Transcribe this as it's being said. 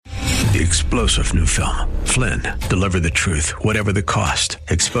The explosive new film, Flynn, deliver the truth, whatever the cost,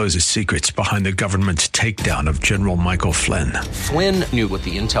 exposes secrets behind the government's takedown of General Michael Flynn. Flynn knew what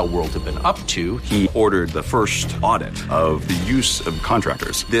the intel world had been up to. He ordered the first audit of the use of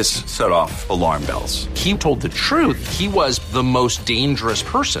contractors. This set off alarm bells. He told the truth. He was the most dangerous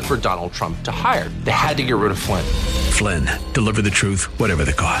person for Donald Trump to hire. They had to get rid of Flynn. Flynn, deliver the truth, whatever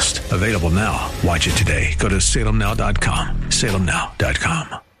the cost. Available now. Watch it today. Go to salemnow.com.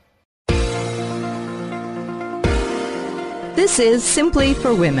 salemnow.com. This is Simply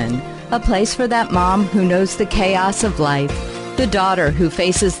for Women, a place for that mom who knows the chaos of life, the daughter who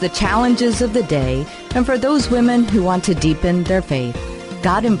faces the challenges of the day, and for those women who want to deepen their faith.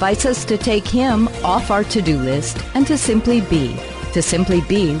 God invites us to take Him off our to-do list and to simply be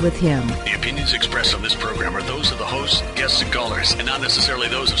with Him. The opinions expressed on this program are those of the hosts, guests, and callers, and not necessarily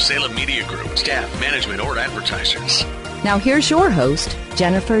those of Salem Media Group, staff, management, or advertisers. Now here's your host,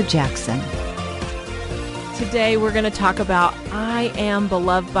 Jennifer Jackson. Today we're going to talk about I am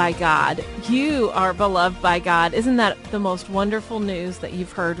beloved by God. You are beloved by God. Isn't that the most wonderful news that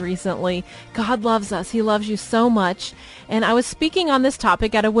you've heard recently? God loves us. He loves you so much. And I was speaking on this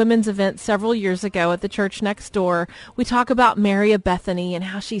topic at a women's event several years ago at the church next door. We talk about Mary of Bethany and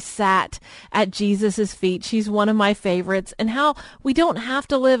how she sat at Jesus' feet. She's one of my favorites. And how we don't have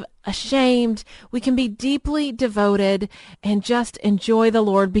to live ashamed. We can be deeply devoted and just enjoy the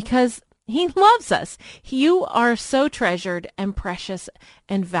Lord because He loves us. You are so treasured and precious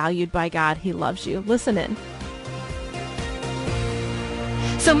and valued by God. He loves you. Listen in.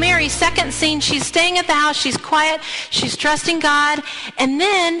 So Mary, second scene, she's staying at the house. She's quiet. She's trusting God. And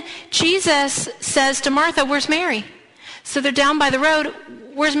then Jesus says to Martha, "Where's Mary?" So they're down by the road.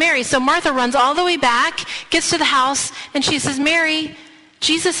 "Where's Mary?" So Martha runs all the way back, gets to the house, and she says, "Mary,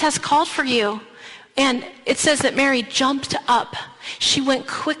 Jesus has called for you." And it says that Mary jumped up. She went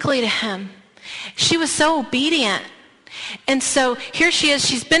quickly to him. She was so obedient. And so here she is.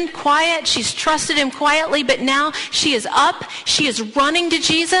 She's been quiet. She's trusted him quietly, but now she is up. She is running to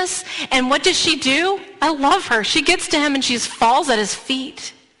Jesus. And what does she do? I love her. She gets to him and she falls at his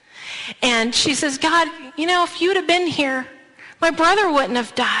feet. And she says, "God, if you'd have been here, my brother wouldn't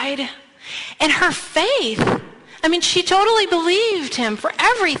have died." And her faith, she totally believed him for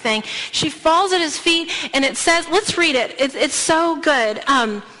everything. She falls at his feet, and it says, let's read it. It's so good.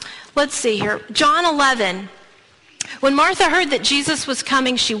 Let's see here. John 11. When Martha heard that Jesus was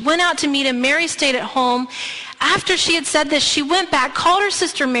coming, she went out to meet him. Mary stayed at home. After she had said this, she went back, called her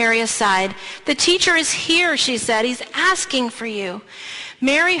sister Mary aside. "The teacher is here," she said. "He's asking for you."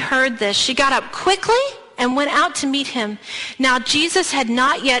 Mary heard this. She got up quickly and went out to meet him. Now Jesus had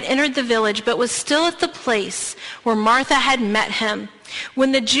not yet entered the village, but was still at the place where Martha had met him.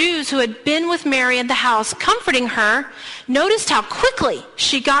 When the Jews who had been with Mary in the house, comforting her, noticed how quickly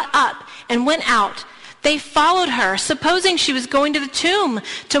she got up and went out, they followed her, supposing she was going to the tomb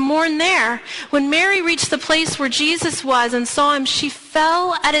to mourn there. When Mary reached the place where Jesus was and saw him, she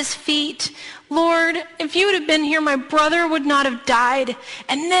fell at his feet. "Lord, if you would have been here, my brother would not have died."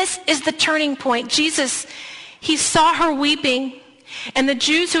 And this is the turning point. Jesus, he saw her weeping, and the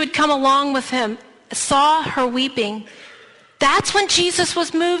Jews who had come along with him saw her weeping. That's when Jesus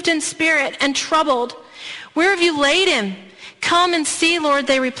was moved in spirit and troubled. "Where have you laid him?" "Come and see, Lord,"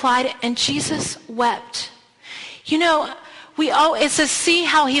 they replied. And Jesus wept. It says, see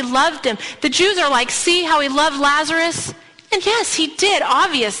how he loved him. The Jews are like, see how he loved Lazarus? And yes, he did,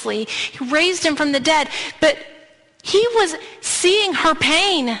 obviously. He raised him from the dead. But he was seeing her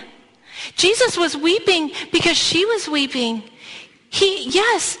pain. Jesus was weeping because she was weeping.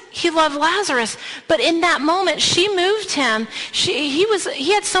 He loved Lazarus, but in that moment, she moved him.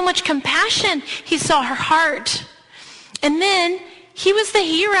 He had so much compassion. He saw her heart. And then he was the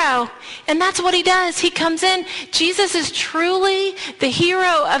hero, and that's what he does. He comes in. Jesus is truly the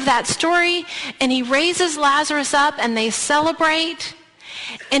hero of that story, and he raises Lazarus up, and they celebrate.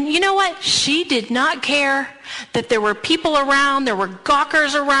 And you know what? She did not care that there were people around, there were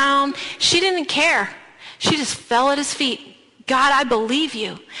gawkers around. She didn't care. She just fell at his feet. "God, I believe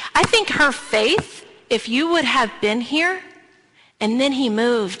you." I think her faith, if you would have been here, and then he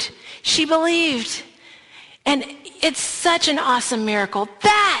moved, she believed. And it's such an awesome miracle.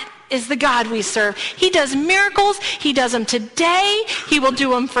 That is the God we serve. He does miracles. He does them today. He will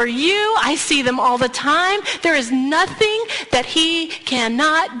do them for you. I see them all the time. There is nothing that he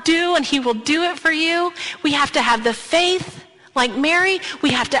cannot do, and he will do it for you. We have to have the faith like Mary.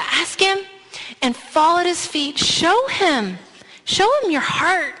 We have to ask him and fall at his feet. Show him your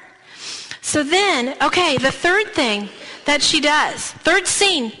heart. So then, the third thing that she does, third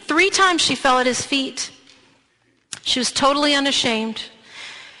scene, 3 times she fell at his feet. She was totally unashamed.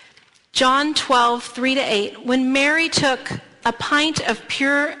 John 12:3-8. When Mary took a pint of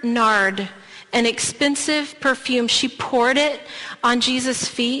pure nard, an expensive perfume, she poured it on Jesus'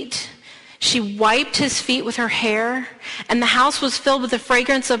 feet. She wiped his feet with her hair, and the house was filled with the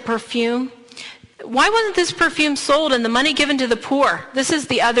fragrance of perfume. Why wasn't this perfume sold and the money given to the poor? This is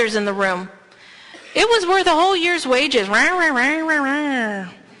the others in the room. It was worth a whole year's wages. I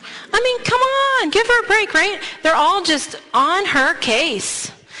mean, come on, give her a break, right? They're all just on her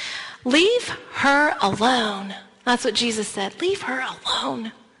case. Leave her alone. That's what Jesus said. Leave her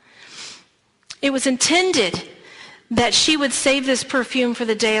alone. It was intended that she would save this perfume for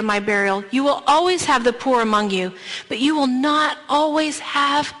the day of my burial. You will always have the poor among you, but you will not always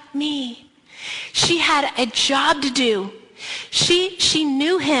have me. She had a job to do. She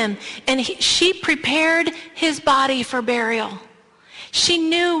knew him, and she prepared his body for burial. She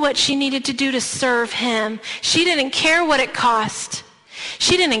knew what she needed to do to serve him. She didn't care what it cost.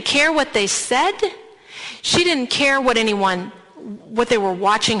 She didn't care what they said. She didn't care what they were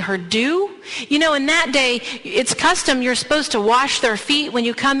watching her do. You know, in that day, it's custom, you're supposed to wash their feet when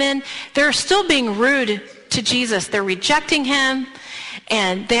you come in. They're still being rude to Jesus. They're rejecting him,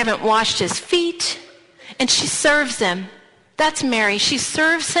 and they haven't washed his feet, and she serves him. That's Mary. She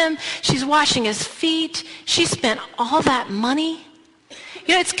serves him. She's washing his feet. She spent all that money.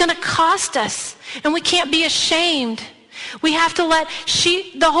 You know, it's going to cost us, and we can't be ashamed. We have to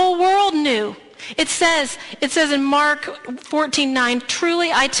the whole world knew. It says in Mark 14:9,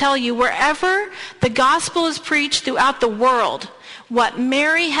 truly I tell you, wherever the gospel is preached throughout the world, what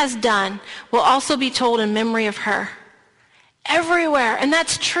Mary has done will also be told in memory of her. Everywhere. And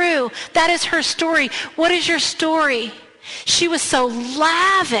that's true. That is her story. What is your story? She was so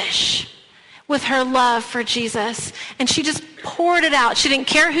lavish with her love for Jesus, and she just poured it out. She didn't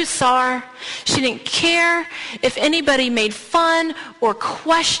care who saw her. She didn't care if anybody made fun or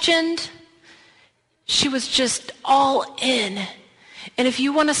questioned. She was just all in. And if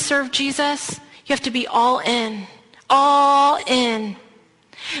you want to serve Jesus, you have to be all in. All in.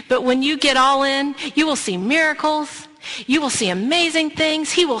 But when you get all in, you will see miracles. You will see amazing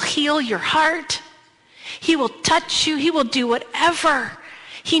things. He will heal your heart. He will touch you. He will do whatever.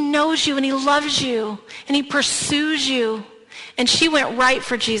 He knows you and he loves you and he pursues you. And she went right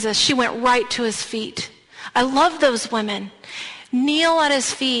for Jesus. She went right to his feet. I love those women. Kneel at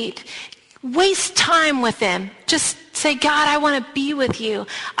his feet. Waste time with him. Just say, God, I want to be with you.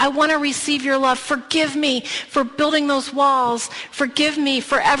 I want to receive your love. Forgive me for building those walls. Forgive me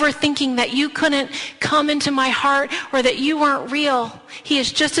for ever thinking that you couldn't come into my heart or that you weren't real. He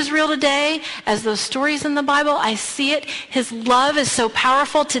is just as real today as those stories in the Bible. I see it. His love is so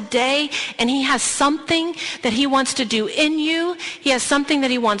powerful today, and he has something that he wants to do in you. He has something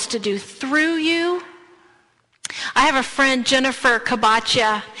that he wants to do through you. I have a friend, Jennifer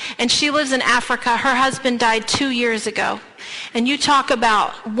Kabacha, and she lives in Africa. Her husband died 2 years ago. And you talk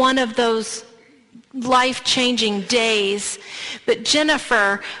about one of those life-changing days. But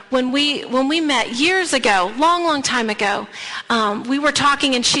Jennifer, when we met years ago, long time ago, we were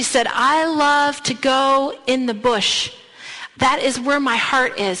talking and she said, I love to go in the bush. That is where my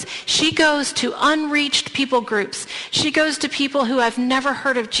heart is. She goes to unreached people groups. She goes to people who have never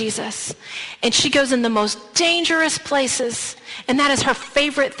heard of Jesus. And she goes in the most dangerous places. And that is her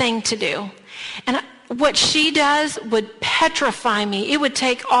favorite thing to do. And what she does would petrify me. It would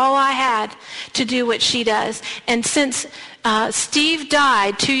take all I had to do what she does. And since Steve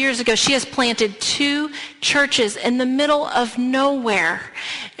died 2 years ago, she has planted 2 churches in the middle of nowhere.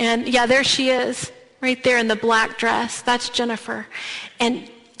 And yeah, there she is. Right there in the black dress. That's Jennifer. And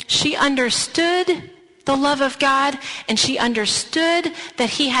she understood the love of God, and she understood that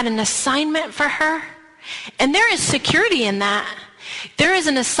he had an assignment for her. And there is security in that. There is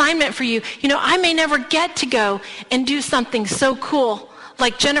an assignment for you. You know, I may never get to go and do something so cool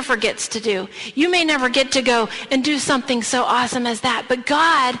like Jennifer gets to do. You may never get to go and do something so awesome as that. But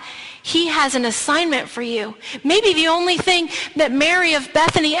God, he has an assignment for you. Maybe the only thing that Mary of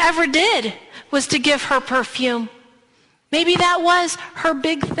Bethany ever did was to give her perfume. Maybe that was her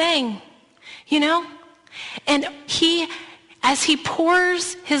big thing, you know? And as he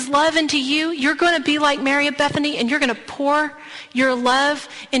pours his love into you, you're going to be like Mary of Bethany, and you're going to pour your love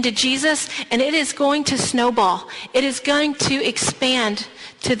into Jesus, and it is going to snowball. It is going to expand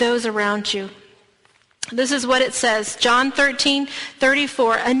to those around you. This is what it says, John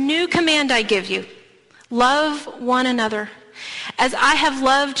 13:34. A new command I give you, love one another. As I have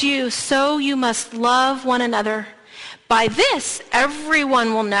loved you, so you must love one another. By this,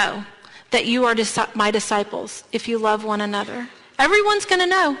 everyone will know that you are my disciples, if you love one another. Everyone's going to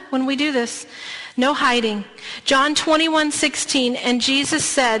know when we do this. No hiding. John 21:16, and Jesus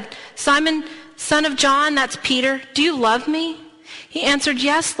said, Simon, son of John, that's Peter, do you love me? He answered,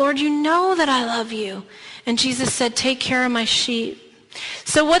 yes, Lord, you know that I love you. And Jesus said, take care of my sheep.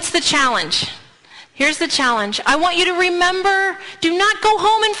 So what's the challenge? Here's the challenge. I want you to remember, do not go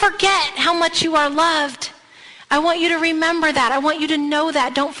home and forget how much you are loved. I want you to remember that. I want you to know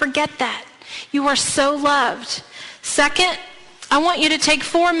that. Don't forget that. You are so loved. Second, I want you to take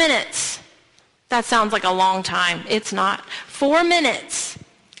 4 minutes. That sounds like a long time. It's not. 4 minutes.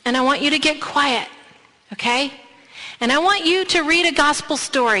 And I want you to get quiet. Okay? And I want you to read a gospel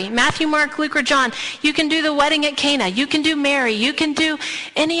story. Matthew, Mark, Luke, or John. You can do the wedding at Cana. You can do Mary. You can do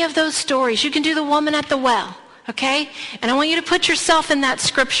any of those stories. You can do the woman at the well. Okay? And I want you to put yourself in that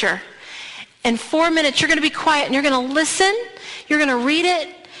scripture. In 4 minutes, you're going to be quiet and you're going to listen. You're going to read it.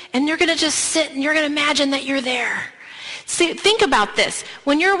 And you're going to just sit and you're going to imagine that you're there. See, think about this.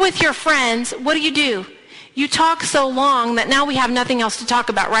 When you're with your friends, what do? You talk so long that now we have nothing else to talk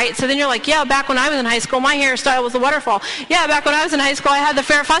about, right? So then you're like, yeah, back when I was in high school, my hairstyle was a waterfall. Yeah, back when I was in high school, I had the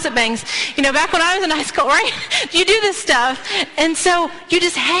Farrah Fawcett bangs. Back when I was in high school, right? You do this stuff. And so you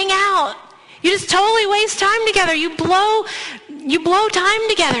just hang out. You just totally waste time together. You blow time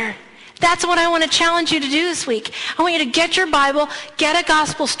together. That's what I want to challenge you to do this week. I want you to get your Bible, get a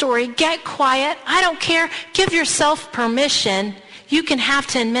gospel story, get quiet. I don't care. Give yourself permission. You can have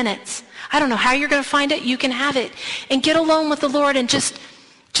 10 minutes. I don't know how you're going to find it. You can have it. And get alone with the Lord and just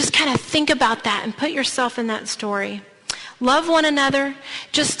kind of think about that and put yourself in that story. Love one another.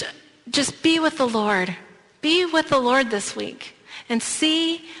 Just be with the Lord. Be with the Lord this week and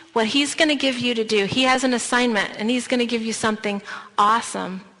see what he's going to give you to do. He has an assignment and he's going to give you something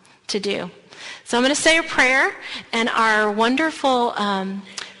awesome to do. So I'm going to say a prayer, and our wonderful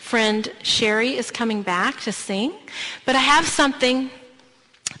friend Sherry is coming back to sing. But I have something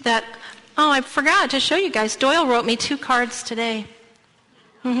that, I forgot to show you guys. Doyle wrote me 2 cards today.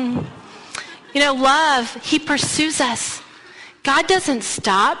 Love, he pursues us. God doesn't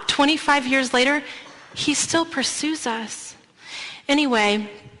stop. 25 years later, he still pursues us. Anyway,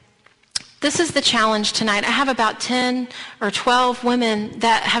 this is the challenge tonight. I have about 10 or 12 women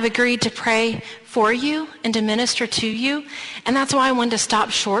that have agreed to pray for you and to minister to you. And that's why I wanted to stop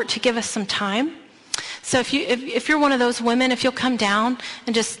short to give us some time. So if you're one of those women, if you'll come down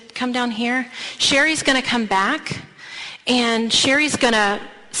and just come down here. Sherry's going to come back and Sherry's going to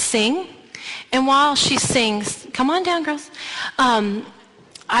sing. And while she sings, come on down, girls.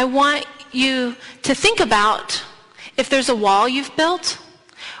 I want you to think about if there's a wall you've built,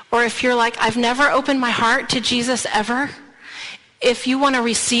 or if you're like, I've never opened my heart to Jesus ever. If you want to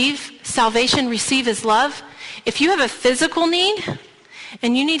receive salvation, receive his love. If you have a physical need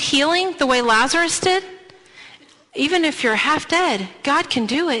and you need healing the way Lazarus did, even if you're half dead, God can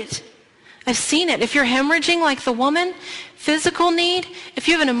do it. I've seen it. If you're hemorrhaging like the woman, physical need, if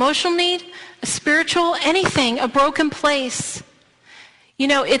you have an emotional need, a spiritual, anything, a broken place.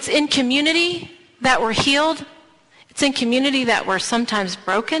 It's in community that we're healed. It's in community that we're sometimes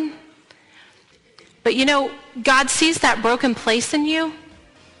broken. But God sees that broken place in you,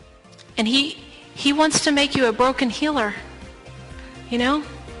 and he wants to make you a broken healer.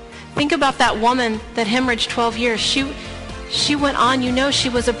 Think about that woman that hemorrhaged 12 years. She went on, she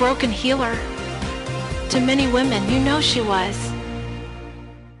was a broken healer to many women. She was.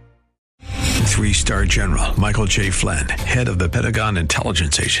 3-star General Michael J. Flynn, head of the Pentagon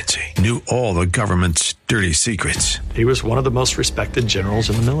Intelligence Agency, knew all the government's dirty secrets. He was one of the most respected generals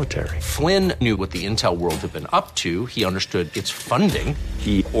in the military. Flynn knew what the intel world had been up to. He understood its funding.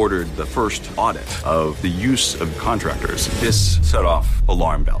 He ordered the first audit of the use of contractors. This set off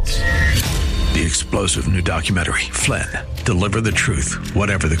alarm bells. The explosive new documentary, Flynn, Deliver the Truth,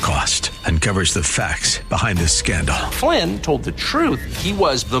 Whatever the Cost, uncovers the facts behind this scandal. Flynn told the truth. He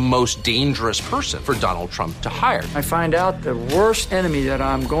was the most dangerous person for Donald Trump to hire. I find out the worst enemy that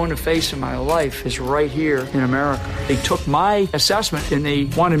I'm going to face in my life is right here in America. They took my assessment and they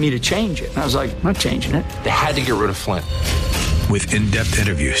wanted me to change it. And I was like, I'm not changing it. They had to get rid of Flynn. With in-depth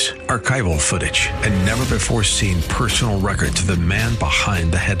interviews, archival footage, and never-before-seen personal records of the man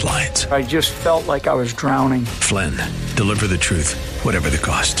behind the headlines. I just felt like I was drowning. Flynn, Deliver the Truth, Whatever the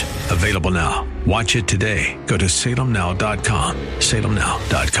Cost. Available now. Watch it today. Go to salemnow.com.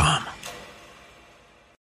 salemnow.com.